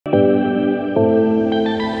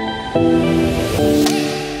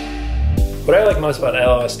most about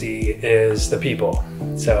LOSD is the people.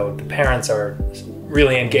 So the parents are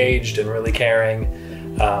really engaged and really caring,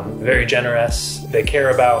 very generous. They care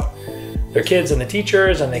about their kids and the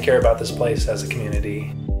teachers, and they care about this place as a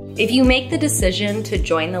community. If you make the decision to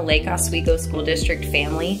join the Lake Oswego School District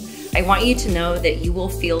family, I want you to know that you will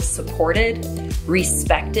feel supported,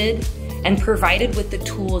 respected, and provided with the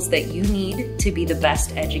tools that you need to be the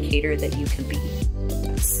best educator that you can be.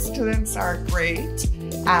 Students are great.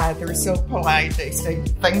 They're so polite. They say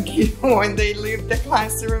thank you when they leave the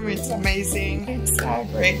classroom. It's amazing. It's a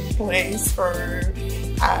great place for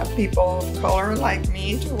people of color like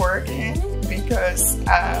me to work in, because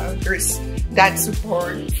there's that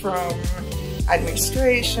support from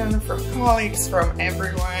administration, from colleagues, from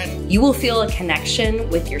everyone. You will feel a connection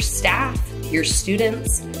with your staff, your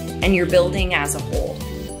students, and your building as a whole.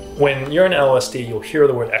 When you're in LOSD, you'll hear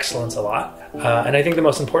the word excellence a lot. And I think the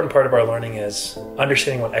most important part of our learning is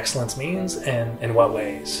understanding what excellence means and in what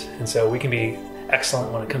ways. And so we can be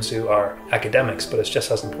excellent when it comes to our academics, but it's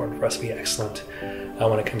just as important for us to be excellent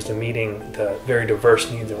when it comes to meeting the very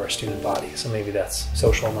diverse needs of our student body. So maybe that's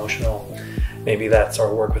social, emotional, maybe that's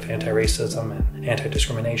our work with anti-racism and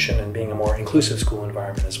anti-discrimination and being a more inclusive school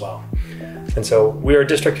environment as well. And so we're a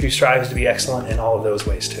district who strives to be excellent in all of those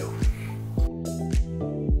ways too.